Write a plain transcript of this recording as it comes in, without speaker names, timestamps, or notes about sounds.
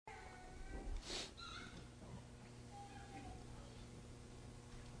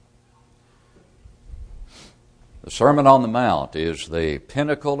The Sermon on the Mount is the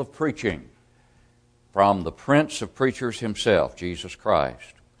pinnacle of preaching from the Prince of Preachers himself, Jesus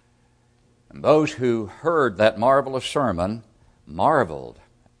Christ. And those who heard that marvelous sermon marveled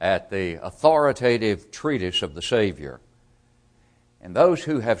at the authoritative treatise of the Savior. And those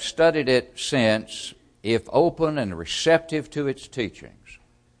who have studied it since, if open and receptive to its teachings,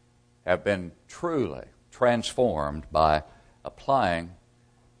 have been truly transformed by applying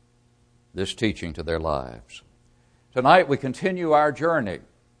this teaching to their lives. Tonight we continue our journey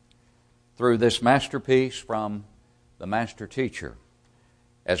through this masterpiece from the Master Teacher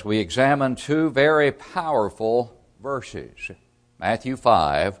as we examine two very powerful verses, Matthew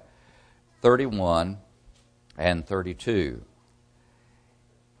 5, 31 and 32.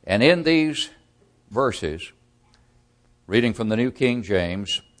 And in these verses, reading from the New King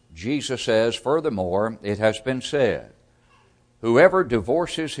James, Jesus says, "Furthermore, it has been said, whoever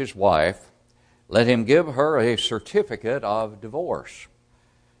divorces his wife, let him give her a certificate of divorce.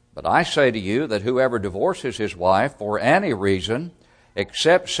 But I say to you that whoever divorces his wife for any reason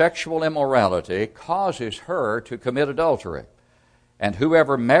except sexual immorality causes her to commit adultery. And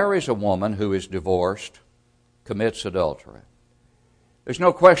whoever marries a woman who is divorced commits adultery." There's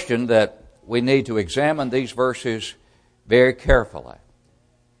no question that we need to examine these verses very carefully,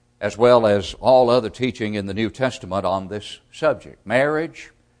 as well as all other teaching in the New Testament on this subject: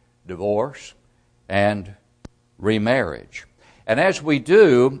 marriage, divorce, and remarriage. And as we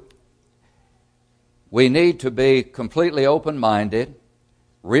do, we need to be completely open-minded,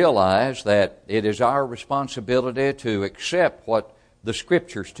 realize that it is our responsibility to accept what the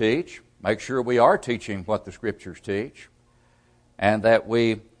Scriptures teach, make sure we are teaching what the Scriptures teach, and that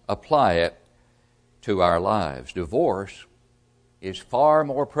we apply it to our lives. Divorce is far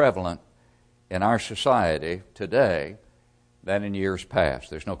more prevalent in our society today than in years past.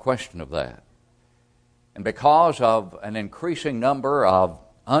 There's no question of that. And because of an increasing number of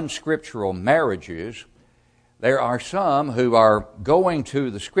unscriptural marriages, there are some who are going to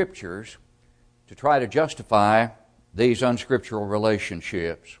the Scriptures to try to justify these unscriptural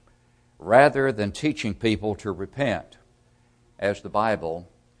relationships rather than teaching people to repent as the Bible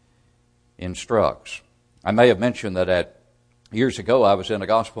instructs. I may have mentioned that years ago I was in a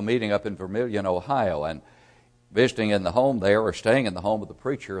gospel meeting up in Vermilion, Ohio, and visiting in the home there, or staying in the home of the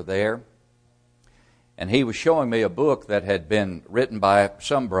preacher there. And he was showing me a book that had been written by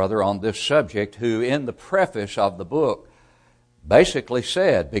some brother on this subject, who in the preface of the book basically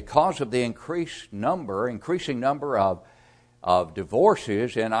said, because of the increasing number of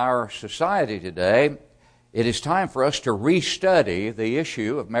divorces in our society today, it is time for us to restudy the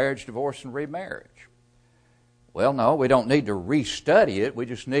issue of marriage, divorce, and remarriage. Well, no, we don't need to restudy it. We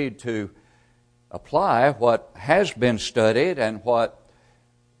just need to apply what has been studied and what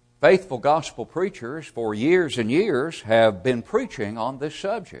faithful gospel preachers for years and years have been preaching on this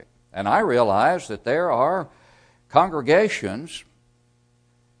subject. And I realize that there are congregations,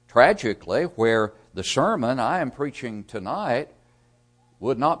 tragically, where the sermon I am preaching tonight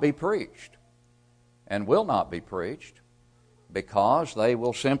would not be preached and will not be preached because they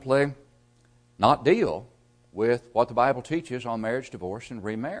will simply not deal with what the Bible teaches on marriage, divorce, and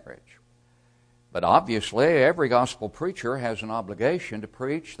remarriage. But obviously, every gospel preacher has an obligation to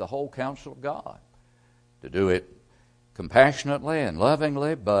preach the whole counsel of God, to do it compassionately and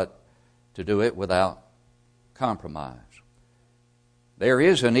lovingly, but to do it without compromise. There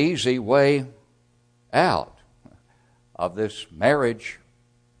is an easy way out of this marriage,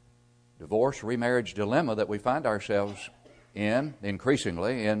 divorce, remarriage dilemma that we find ourselves in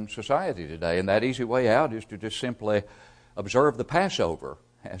increasingly in society today. And that easy way out is to just simply observe the Passover,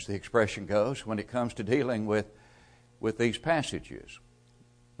 as the expression goes, when it comes to dealing with these passages.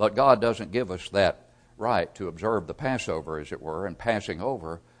 But God doesn't give us that right to observe the Passover, as it were, and passing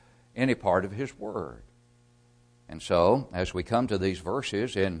over any part of His Word. And so, as we come to these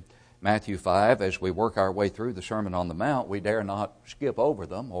verses in Matthew 5, as we work our way through the Sermon on the Mount, we dare not skip over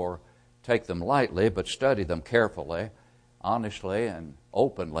them or take them lightly, but study them carefully, honestly, and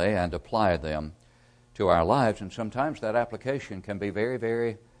openly, and apply them to our lives. And sometimes that application can be very,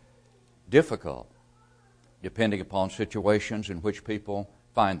 very difficult, depending upon situations in which people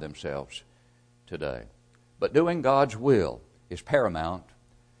find themselves today. But doing God's will is paramount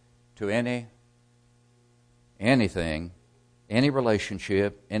to anything, any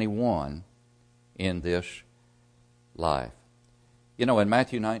relationship, anyone in this life. You know, in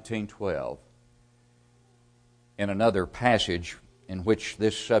Matthew 19:12, in another passage in which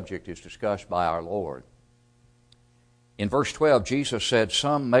this subject is discussed by our Lord, in verse 12, Jesus said,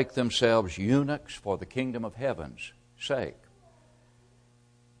 "Some make themselves eunuchs for the kingdom of heaven's sake."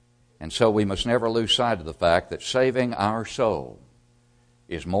 And so we must never lose sight of the fact that saving our soul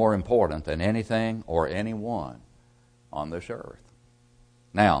is more important than anything or anyone on this earth.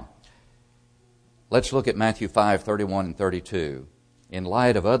 Now, let's look at Matthew 5:31 and 32 in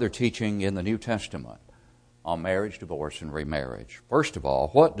light of other teaching in the New Testament on marriage, divorce, and remarriage. First of all,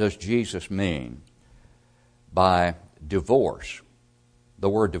 what does Jesus mean by divorce? The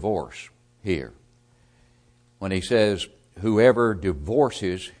word divorce here. When he says, whoever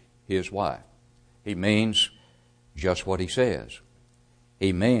divorces his wife, he means just what he says.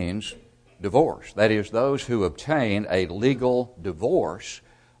 He means divorce. That is, those who obtain a legal divorce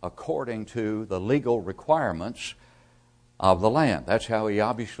according to the legal requirements of the land. That's how he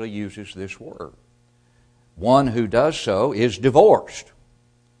obviously uses this word. One who does so is divorced.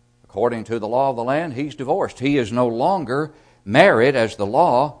 According to the law of the land, he's divorced. He is no longer married as the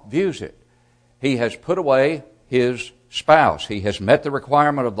law views it. He has put away his spouse. He has met the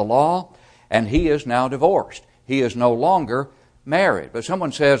requirement of the law, and he is now divorced. He is no longer married. But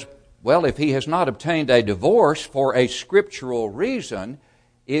someone says, well, if he has not obtained a divorce for a scriptural reason,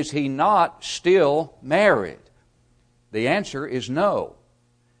 is he not still married? The answer is no.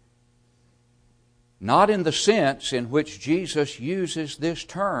 Not in the sense in which Jesus uses this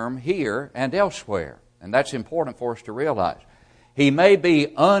term here and elsewhere. And that's important for us to realize. He may be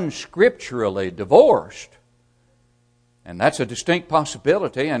unscripturally divorced, and that's a distinct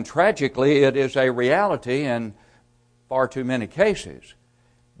possibility, and tragically it is a reality in far too many cases.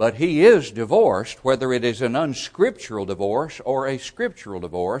 But he is divorced, whether it is an unscriptural divorce or a scriptural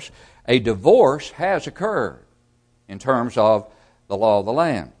divorce. A divorce has occurred in terms of the law of the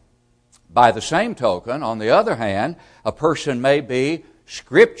land. By the same token, on the other hand, a person may be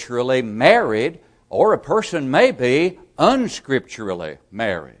scripturally married, or a person may be unscripturally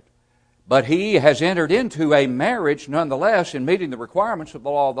married. But he has entered into a marriage nonetheless in meeting the requirements of the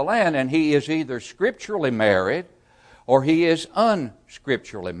law of the land, and he is either scripturally married or he is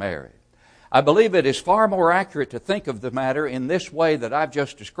unscripturally married. I believe it is far more accurate to think of the matter in this way that I've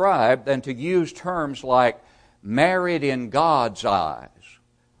just described than to use terms like married in God's eyes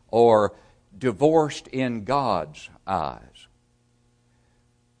or divorced in God's eyes.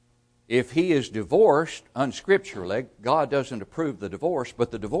 If he is divorced unscripturally, God doesn't approve the divorce, but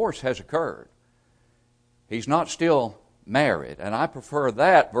the divorce has occurred. He's not still married, and I prefer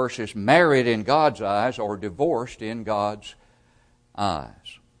that versus married in God's eyes or divorced in God's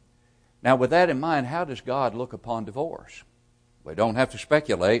eyes. Now, with that in mind, how does God look upon divorce? We don't have to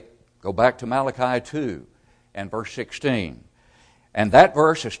speculate. Go back to Malachi 2 and verse 16. And that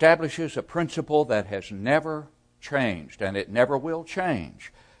verse establishes a principle that has never changed, and it never will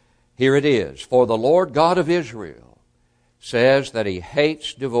change. Here it is. For the Lord God of Israel says that he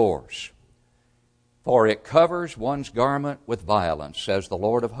hates divorce, for it covers one's garment with violence, says the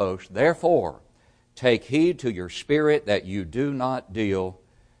Lord of hosts. Therefore, take heed to your spirit that you do not deal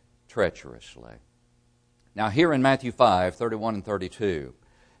treacherously. Now here in Matthew 5:31 and 32,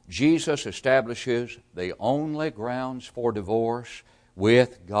 Jesus establishes the only grounds for divorce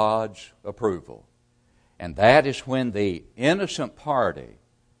with God's approval. And that is when the innocent party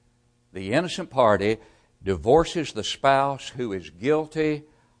divorces the spouse who is guilty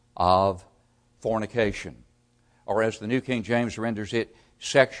of fornication, or as the New King James renders it,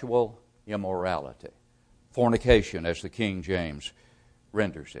 sexual immorality. Fornication, as the King James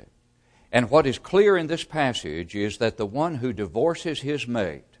renders it. And what is clear in this passage is that the one who divorces his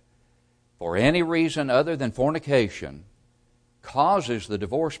mate for any reason other than fornication causes the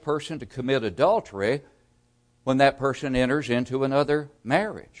divorced person to commit adultery when that person enters into another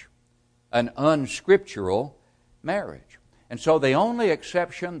marriage, an unscriptural marriage. And so the only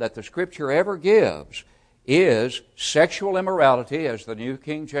exception that the Scripture ever gives is sexual immorality, as the New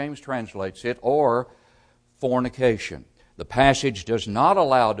King James translates it, or fornication. The passage does not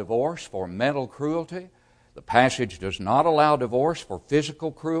allow divorce for mental cruelty. The passage does not allow divorce for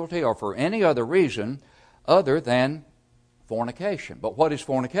physical cruelty or for any other reason other than fornication. But what is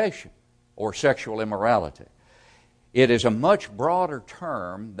fornication or sexual immorality? It is a much broader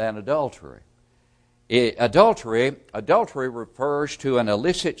term than adultery. Adultery refers to an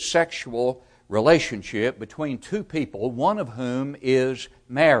illicit sexual relationship between two people, one of whom is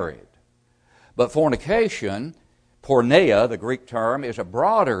married. But fornication, porneia, the Greek term, is a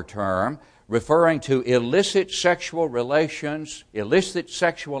broader term referring to illicit sexual relations, illicit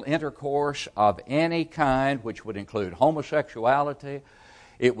sexual intercourse of any kind, which would include homosexuality,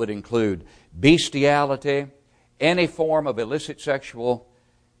 it would include bestiality, any form of illicit sexual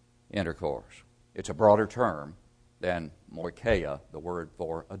intercourse. It's a broader term than moikeia, the word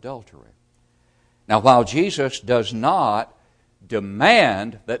for adultery. Now, while Jesus does not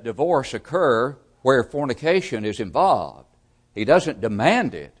demand that divorce occur where fornication is involved. He doesn't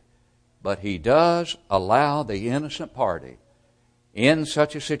demand it, but he does allow the innocent party in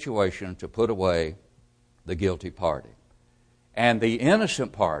such a situation to put away the guilty party. And the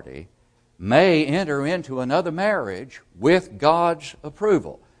innocent party may enter into another marriage with God's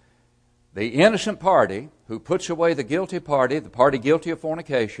approval. The innocent party who puts away the party guilty of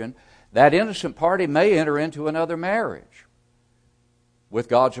fornication, that innocent party may enter into another marriage with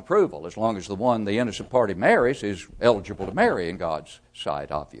God's approval, as long as the one the innocent party marries is eligible to marry in God's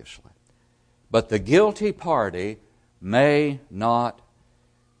sight, obviously. But the guilty party may not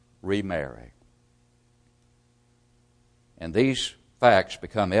remarry. And these facts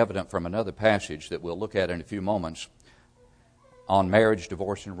become evident from another passage that we'll look at in a few moments on marriage,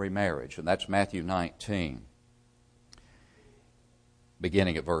 divorce, and remarriage. And that's Matthew 19,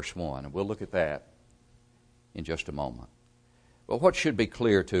 beginning at verse 1. And we'll look at that in just a moment. But what should be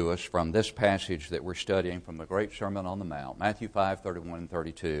clear to us from this passage that we're studying from the Great Sermon on the Mount, Matthew 5, 31 and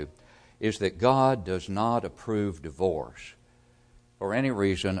 32, is that God does not approve divorce for any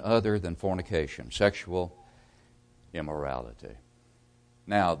reason other than fornication, sexual immorality.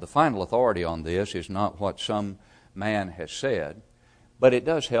 Now, the final authority on this is not what some man has said, but it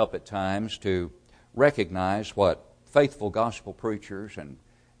does help at times to recognize what faithful gospel preachers and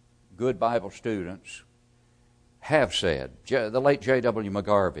good Bible students have said. The late J.W.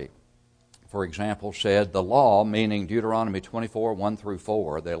 McGarvey, for example, said the law, meaning Deuteronomy 24, 1 through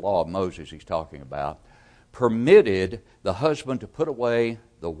 4, the law of Moses he's talking about, permitted the husband to put away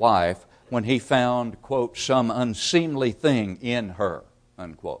the wife when he found, quote, some unseemly thing in her,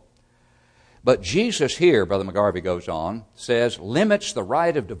 unquote. But Jesus here, Brother McGarvey goes on, says, limits the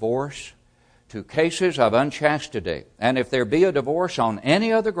right of divorce to cases of unchastity. And if there be a divorce on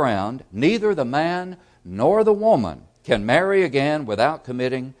any other ground, neither the man nor the woman can marry again without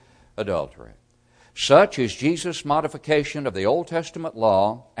committing adultery. Such is Jesus' modification of the Old Testament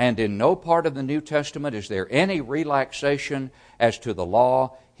law, and in no part of the New Testament is there any relaxation as to the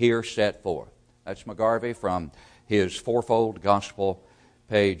law here set forth. That's McGarvey from his Fourfold Gospel,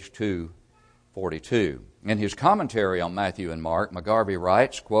 page 242. In his commentary on Matthew and Mark, McGarvey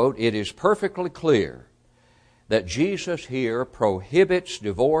writes, quote, it is perfectly clear that Jesus here prohibits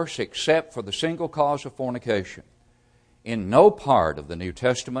divorce except for the single cause of fornication. In no part of the New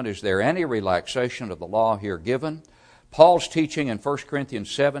Testament is there any relaxation of the law here given. Paul's teaching in 1 Corinthians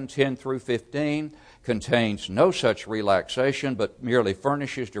 7, 10 through 15 contains no such relaxation, but merely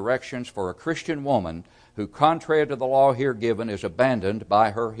furnishes directions for a Christian woman who, contrary to the law here given, is abandoned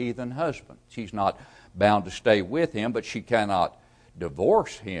by her heathen husband. She's not bound to stay with him, but she cannot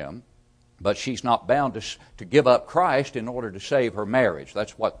divorce him. But she's not bound to give up Christ in order to save her marriage.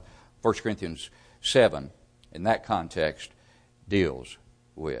 That's what 1 Corinthians 7, in that context, deals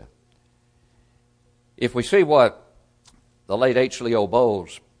with. If we see what the late H. Leo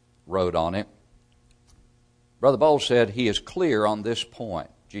Bowles wrote on it, Brother Bowles said he is clear on this point,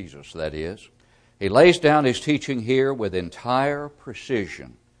 Jesus that is. He lays down his teaching here with entire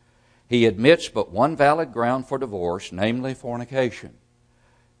precision. He admits but one valid ground for divorce, namely fornication.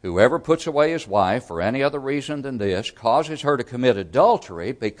 Whoever puts away his wife for any other reason than this causes her to commit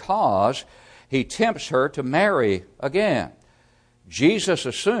adultery because he tempts her to marry again. Jesus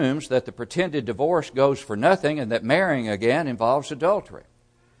assumes that the pretended divorce goes for nothing and that marrying again involves adultery.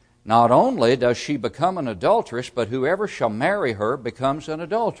 Not only does she become an adulteress, but whoever shall marry her becomes an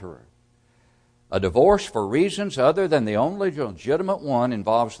adulterer. A divorce for reasons other than the only legitimate one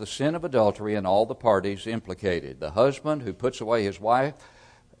involves the sin of adultery in all the parties implicated. The husband who puts his wife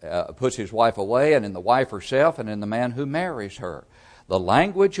away, and in the wife herself, and in the man who marries her. The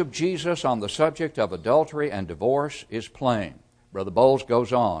language of Jesus on the subject of adultery and divorce is plain. Brother Bowles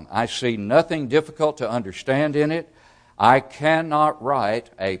goes on, I see nothing difficult to understand in it. I cannot write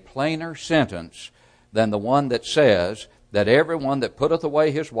a plainer sentence than the one that says that everyone that putteth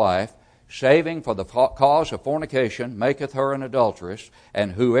away his wife, saving for the cause of fornication, maketh her an adulteress,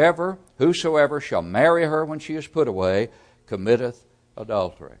 and whosoever shall marry her when she is put away, committeth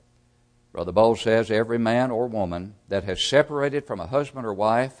adultery. Brother Bowles says every man or woman that has separated from a husband or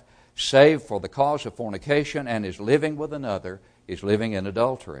wife, save for the cause of fornication, and is living with another, is living in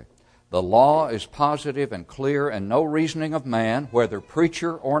adultery. The law is positive and clear, and no reasoning of man, whether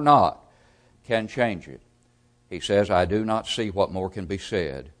preacher or not, can change it. He says, I do not see what more can be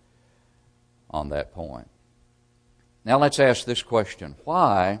said on that point. Now let's ask this question.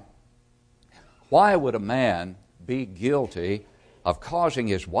 Why would a man be guilty of causing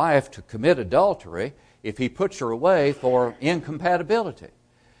his wife to commit adultery if he puts her away for incompatibility?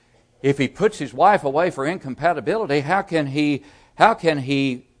 If he puts his wife away for incompatibility, how can he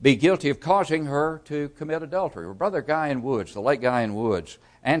be guilty of causing her to commit adultery? Well, Brother Guy in Woods, the late Guy in Woods,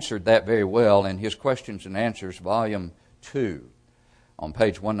 answered that very well in his Questions and Answers, Volume 2, on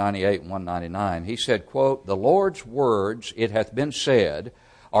page 198 and 199. He said, quote, "The Lord's words, it hath been said,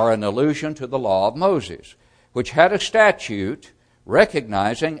 are an allusion to the law of Moses, which had a statute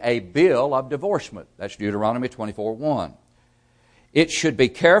recognizing a bill of divorcement." That's Deuteronomy 24:1. "It should be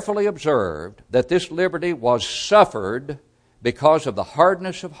carefully observed that this liberty was suffered because of the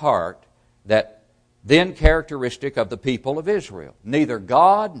hardness of heart that then characteristic of the people of Israel. Neither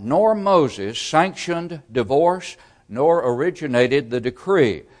God nor Moses sanctioned divorce nor originated the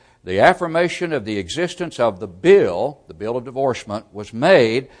decree. The affirmation of the existence of the bill of divorcement, was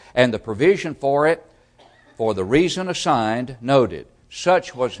made, and the provision for it, for the reason assigned, noted.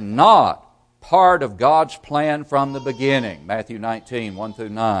 Such was not part of God's plan from the beginning," Matthew 19, 1 through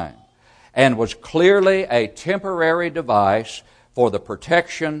 9, "and was clearly a temporary device for the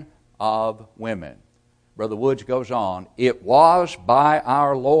protection of women." Brother Woods goes on, "It was by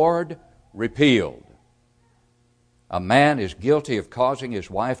our Lord repealed. A man is guilty of causing his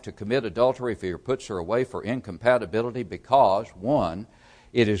wife to commit adultery if he puts her away for incompatibility because, 1,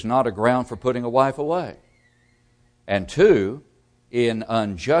 it is not a ground for putting a wife away, and 2, in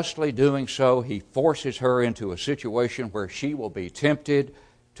unjustly doing so, he forces her into a situation where she will be tempted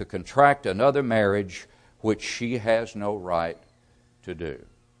to contract another marriage which she has no right to do."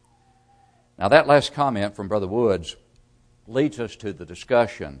 Now that last comment from Brother Woods leads us to the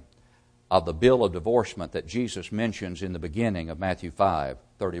discussion of the bill of divorcement that Jesus mentions in the beginning of Matthew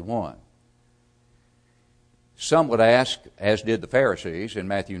 5:31. Some would ask, as did the Pharisees in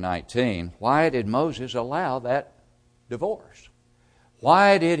Matthew 19, why did Moses allow that divorce?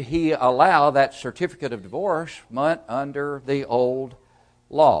 Why did he allow that certificate of divorcement under the old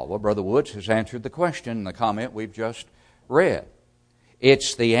law? Well, Brother Woods has answered the question in the comment we've just read.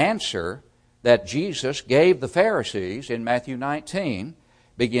 It's the answer that Jesus gave the Pharisees in Matthew 19,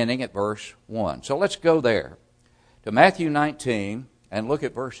 beginning at verse 1. So let's go there to Matthew 19 and look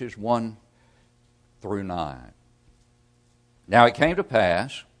at verses 1 through 9. "Now it came to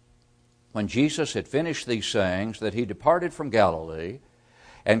pass, when Jesus had finished these sayings, that he departed from Galilee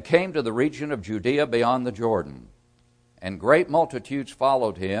and came to the region of Judea beyond the Jordan. And great multitudes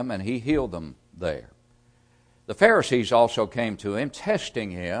followed him, and he healed them there. The Pharisees also came to him,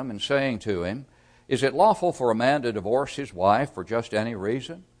 testing him, and saying to him, Is it lawful for a man to divorce his wife for just any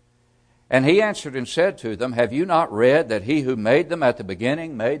reason? And he answered and said to them, Have you not read that he who made them at the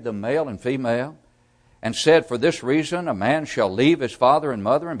beginning made them male and female? And said, For this reason a man shall leave his father and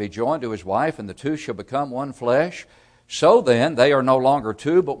mother and be joined to his wife, and the two shall become one flesh. So then they are no longer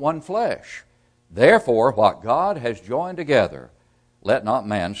two, but one flesh. Therefore what God has joined together, let not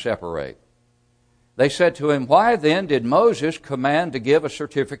man separate. They said to him, Why then did Moses command to give a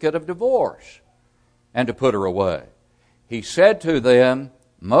certificate of divorce and to put her away? He said to them,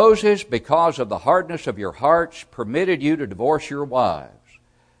 Moses, because of the hardness of your hearts, permitted you to divorce your wives.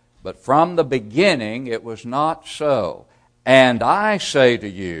 But from the beginning it was not so. And I say to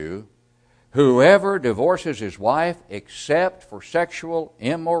you, whoever divorces his wife except for sexual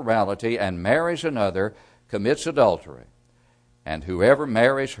immorality and marries another commits adultery. And whoever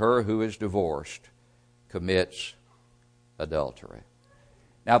marries her who is divorced commits adultery.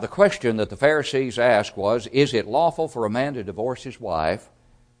 Now the question that the Pharisees asked was, is it lawful for a man to divorce his wife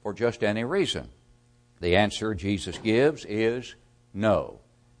for just any reason? The answer Jesus gives is no,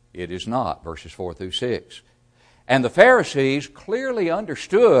 it is not, verses 4 through 6. And the Pharisees clearly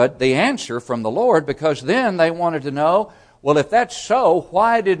understood the answer from the Lord, because then they wanted to know, well, if that's so,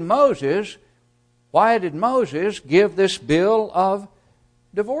 why did Moses give this bill of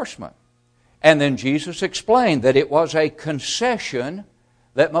divorcement? And then Jesus explained that it was a concession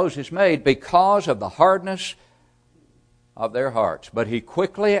that Moses made because of the hardness of their hearts. But he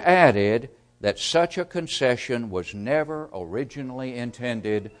quickly added that such a concession was never originally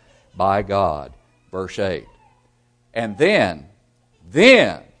intended by God. Verse 8. And then,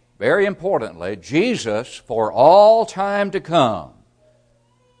 very importantly, Jesus, for all time to come,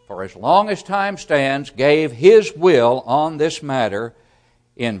 for as long as time stands, gave His will on this matter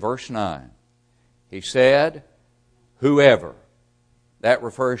in verse 9. He said, whoever, that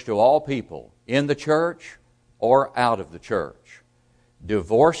refers to all people in the church or out of the church,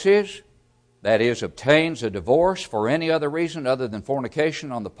 divorces, that is, obtains a divorce for any other reason other than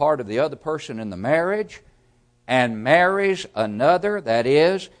fornication on the part of the other person in the marriage, and marries another, that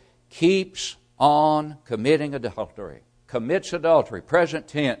is, keeps on committing adultery, commits adultery, present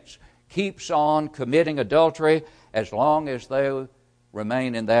tense, keeps on committing adultery as long as they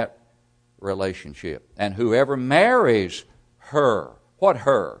remain in that relationship. And whoever marries her, what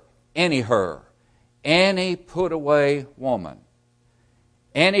her? Any her. Any put away woman.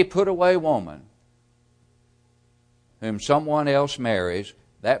 Any put away woman whom someone else marries,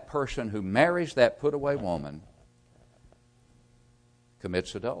 that person who marries that put away woman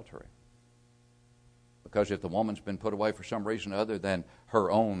commits adultery. Because if the woman's been put away for some reason other than her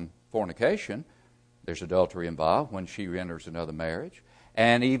own fornication, there's adultery involved when she enters another marriage.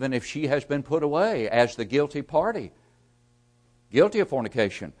 And even if she has been put away as the guilty party, guilty of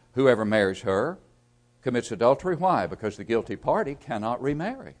fornication, whoever marries her commits adultery. Why? Because the guilty party cannot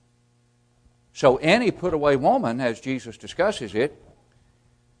remarry. So any put away woman, as Jesus discusses it,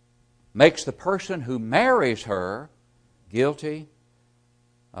 makes the person who marries her guilty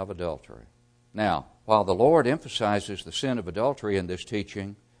of adultery. Now, while the Lord emphasizes the sin of adultery in this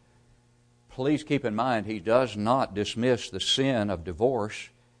teaching, please keep in mind He does not dismiss the sin of divorce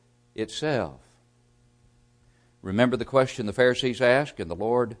itself. Remember the question the Pharisees asked, and the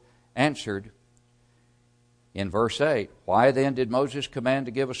Lord answered in verse 8, "Why then did Moses command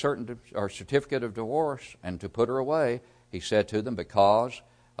to give a certificate of divorce and to put her away? He said to them, because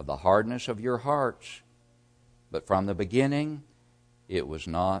of the hardness of your hearts. But from the beginning it was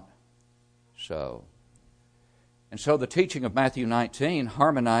not so." And so the teaching of Matthew 19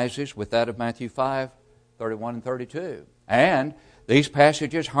 harmonizes with that of Matthew 5, 31 and 32. And these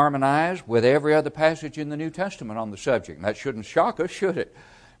passages harmonize with every other passage in the New Testament on the subject. And that shouldn't shock us, should it?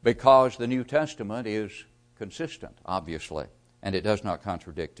 Because the New Testament is consistent, obviously, and it does not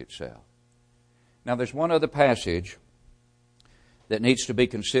contradict itself. Now, there's one other passage that needs to be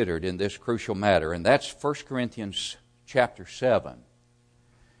considered in this crucial matter, and that's 1 Corinthians chapter 7,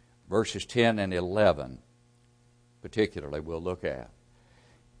 verses 10 and 11, particularly we'll look at.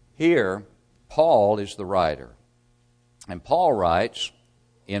 Here, Paul is the writer, and Paul writes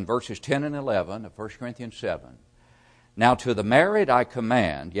in verses 10 and 11 of 1 Corinthians 7, "Now to the married I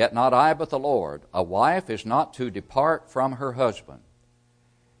command, yet not I but the Lord, a wife is not to depart from her husband.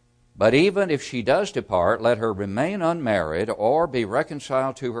 But even if she does depart, let her remain unmarried or be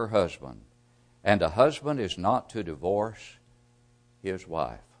reconciled to her husband. And a husband is not to divorce his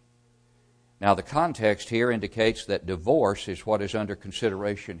wife." Now the context here indicates that divorce is what is under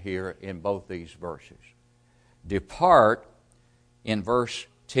consideration here in both these verses. Depart in verse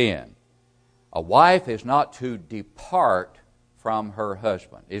 10. A wife is not to depart from her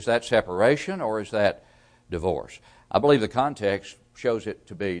husband. Is that separation or is that divorce? I believe the context shows it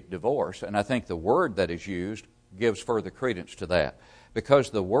to be divorce, and I think the word that is used gives further credence to that. Because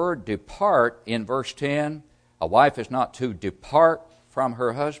the word depart in verse 10, a wife is not to depart from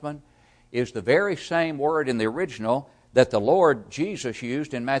her husband, is the very same word in the original that the Lord Jesus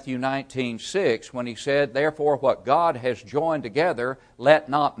used in Matthew 19:6 when He said, "Therefore what God has joined together, let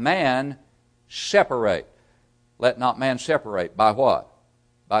not man separate." Let not man separate. By what?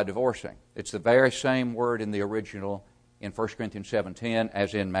 By divorcing. It's the very same word in the original in 1 Corinthians 7:10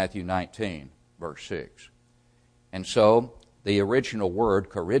 as in Matthew 19, verse 6. And so the original word,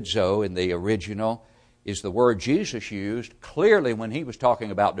 chorizo, in the original is the word Jesus used clearly when He was talking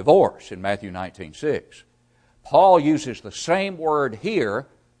about divorce in Matthew 19:6. Paul uses the same word here,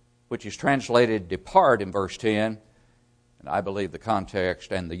 which is translated depart in verse 10, and I believe the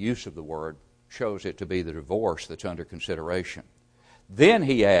context and the use of the word shows it to be the divorce that's under consideration. Then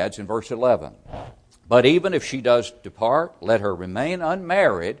he adds in verse 11, "But even if she does depart, let her remain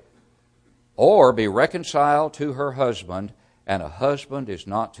unmarried or be reconciled to her husband, and a husband is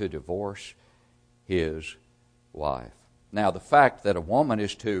not to divorce his wife." Now, the fact that a woman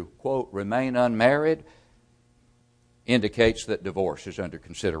is to, quote, remain unmarried indicates that divorce is under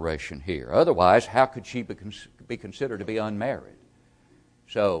consideration here. Otherwise, how could she be considered to be unmarried?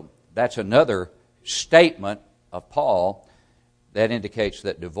 So that's another statement of Paul that indicates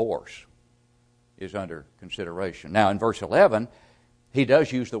that divorce is under consideration. Now, in verse 11, he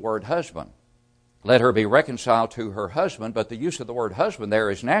does use the word husband. Let her be reconciled to her husband, but the use of the word husband there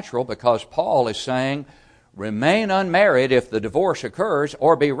is natural because Paul is saying, remain unmarried if the divorce occurs,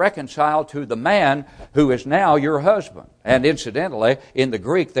 or be reconciled to the man who is now your husband. And incidentally, in the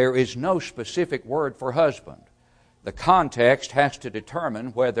Greek, there is no specific word for husband. The context has to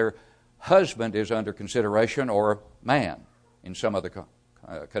determine whether husband is under consideration or man in some other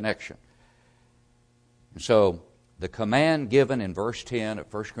connection. And so the command given in verse 10 of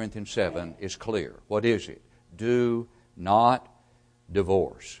 1 Corinthians 7 is clear. What is it? Do not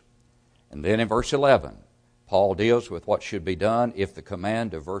divorce. And then in verse 11, Paul deals with what should be done if the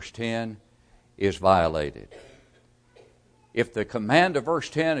command of verse 10 is violated. If the command of verse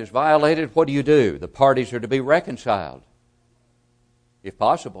 10 is violated, what do? The parties are to be reconciled, if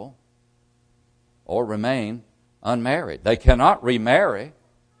possible. or remain unmarried. They cannot remarry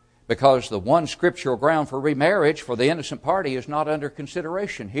because the one scriptural ground for remarriage for the innocent party is not under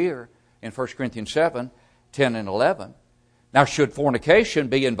consideration here in 1 Corinthians 7, 10 and 11. Now, should fornication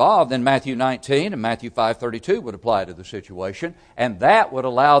be involved, then Matthew 19 and Matthew 5:32 would apply to the situation, and that would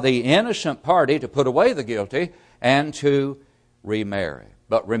allow the innocent party to put away the guilty and to remarry.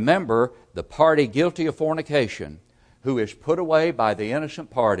 But remember, the party guilty of fornication who is put away by the innocent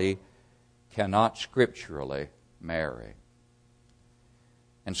party cannot scripturally marry.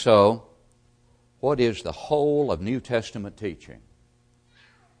 And so, what is the whole of New Testament teaching?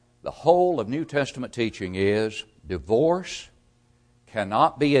 The whole of New Testament teaching is divorce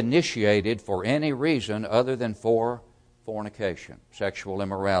cannot be initiated for any reason other than for fornication, sexual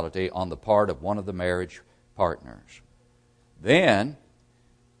immorality on the part of one of the marriage partners. Then,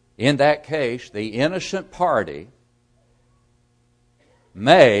 in that case, the innocent party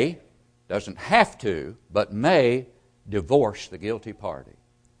may, doesn't have to, but may divorce the guilty party.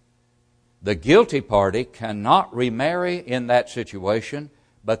 The guilty party cannot remarry in that situation,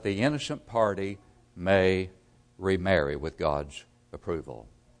 but the innocent party may remarry with God's approval.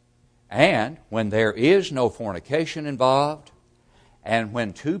 And when there is no fornication involved, and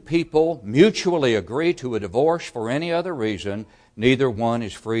when two people mutually agree to a divorce for any other reason, neither one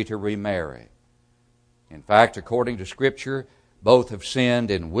is free to remarry. In fact, according to Scripture, both have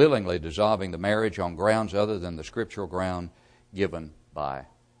sinned in willingly dissolving the marriage on grounds other than the scriptural ground given by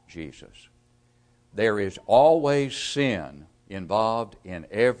Jesus. There is always sin involved in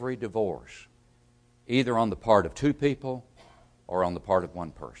every divorce, either on the part of two people or on the part of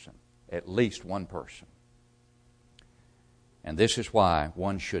one person, at least one person. And this is why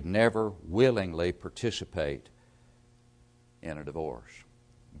one should never willingly participate in a divorce.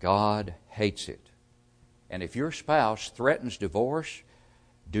 God hates it. And if your spouse threatens divorce,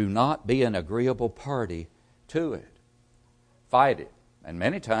 do not be an agreeable party to it. Fight it. And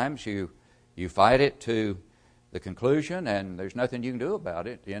many times you fight it to the conclusion, and there's nothing you can do about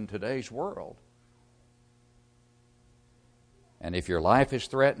it in today's world. And if your life is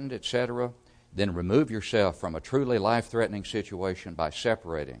threatened, etc., then remove yourself from a truly life-threatening situation by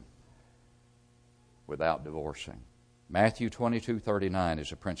separating without divorcing. Matthew 22:39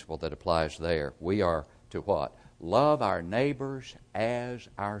 is a principle that applies there. We are to what? Love our neighbors as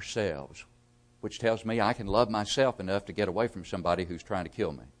ourselves, which tells me I can love myself enough to get away from somebody who's trying to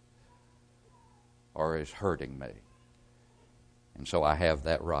kill me or is hurting me. And so I have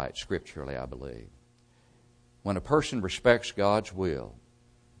that right, scripturally, I believe. When a person respects God's will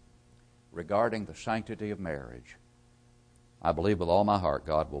regarding the sanctity of marriage, I believe with all my heart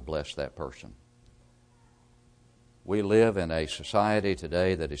God will bless that person. We live in a society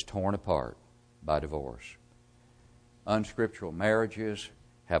today that is torn apart by divorce. Unscriptural marriages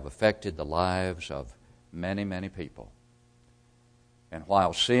have affected the lives of many, many people. And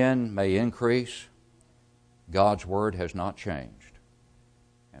while sin may increase, God's Word has not changed.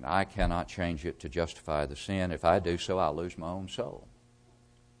 And I cannot change it to justify the sin. If I do so, I'll lose my own soul.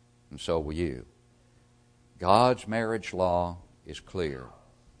 And so will you. God's marriage law is clear.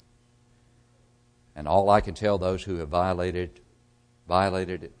 And all I can tell those who have violated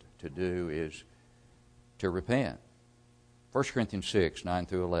it to do is to repent. 1 Corinthians 6, 9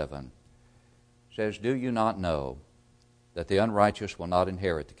 through 11 says, "Do you not know that the unrighteous will not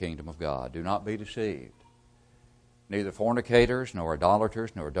inherit the kingdom of God? Do not be deceived. Neither fornicators, nor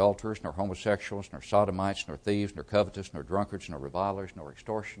idolaters, nor adulterers, nor homosexuals, nor sodomites, nor thieves, nor covetous, nor drunkards, nor revilers, nor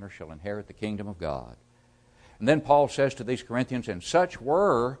extortioners shall inherit the kingdom of God." And then Paul says to these Corinthians, "And such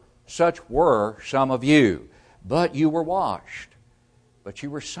were some of you, but you were washed, but you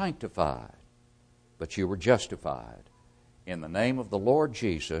were sanctified, but you were justified in the name of the Lord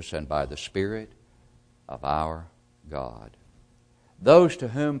Jesus and by the Spirit of our God." Those to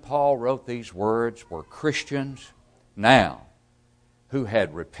whom Paul wrote these words were Christians now who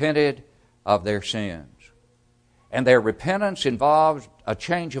had repented of their sins. And their repentance involved a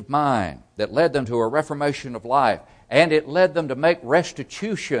change of mind that led them to a reformation of life, and it led them to make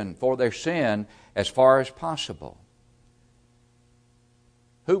restitution for their sin as far as possible.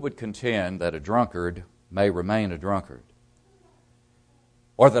 Who would contend that a drunkard may remain a drunkard?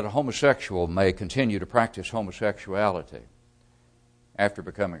 Or that a homosexual may continue to practice homosexuality after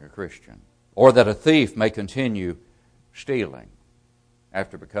becoming a Christian? Or that a thief may continue stealing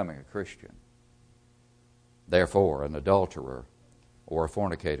after becoming a Christian? Therefore, an adulterer or a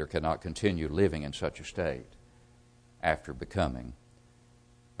fornicator cannot continue living in such a state after becoming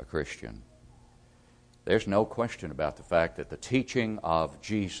a Christian. There's no question about the fact that the teaching of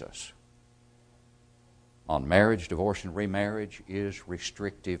Jesus on marriage, divorce, and remarriage is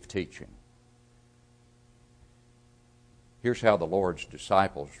restrictive teaching. Here's how the Lord's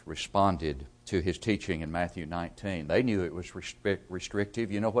disciples responded to his teaching in Matthew 19. They knew it was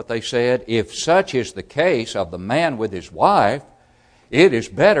restrictive. You know what they said? If such is the case of the man with his wife, it is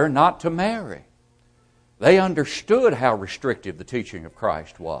better not to marry. They understood how restrictive the teaching of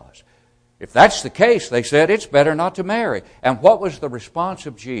Christ was. If that's the case, they said, it's better not to marry. And what was the response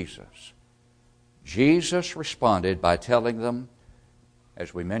of Jesus? Jesus responded by telling them,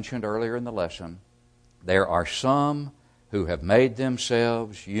 as we mentioned earlier in the lesson, there are some who have made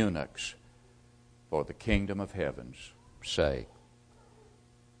themselves eunuchs for the kingdom of heaven's sake.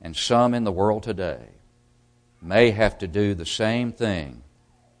 And some in the world today may have to do the same thing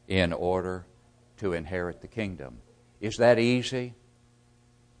in order to inherit the kingdom. Is that easy?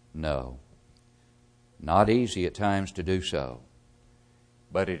 No. Not easy at times to do so.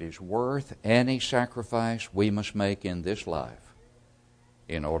 But it is worth any sacrifice we must make in this life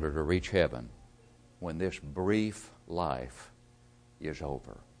in order to reach heaven when this brief life is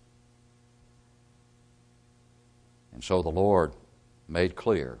over. And so the Lord made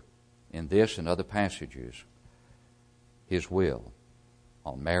clear in this and other passages His will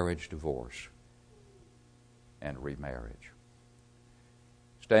on marriage, divorce, and remarriage.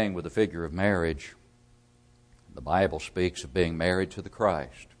 Staying with the figure of marriage, the Bible speaks of being married to the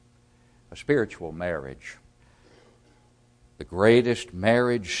Christ, a spiritual marriage, the greatest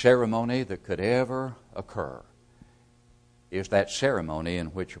marriage ceremony that could ever occur is that ceremony in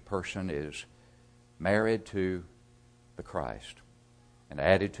which a person is married to the Christ and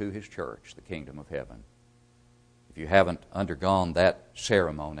added to His church, the kingdom of heaven. If you haven't undergone that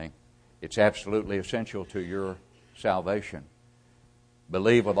ceremony, it's absolutely essential to your salvation.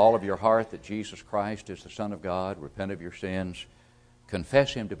 Believe with all of your heart that Jesus Christ is the Son of God, repent of your sins,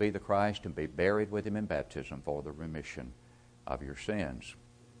 confess Him to be the Christ, and be buried with Him in baptism for the remission of your sins.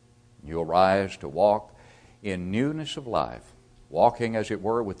 You'll rise to walk in newness of life, walking as it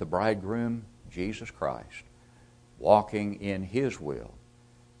were with the bridegroom, Jesus Christ, walking in His will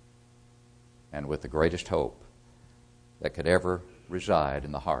and with the greatest hope that could ever reside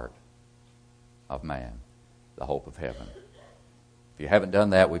in the heart of man, the hope of heaven. If you haven't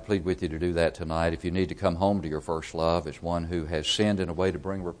done that, we plead with you to do that tonight. If you need to come home to your first love as one who has sinned in a way to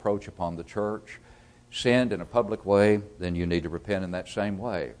bring reproach upon the church, sinned in a public way, then you need to repent in that same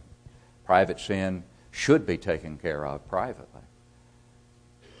way. Private sin should be taken care of privately.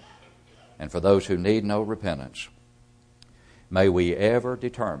 And for those who need no repentance, may we ever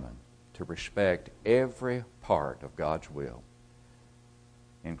determine to respect every part of God's will,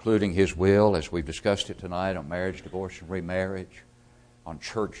 including His will, as we've discussed it tonight, on marriage, divorce, and remarriage, on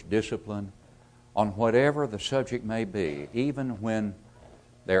church discipline, on whatever the subject may be, even when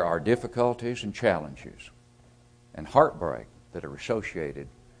there are difficulties and challenges and heartbreak that are associated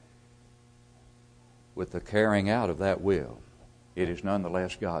with the carrying out of that will. It is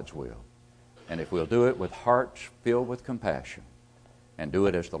nonetheless God's will. And if we'll do it with hearts filled with compassion and do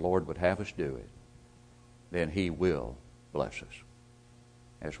it as the Lord would have us do it, then He will bless us.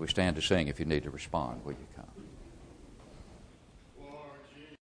 As we stand to sing, if you need to respond, will you come?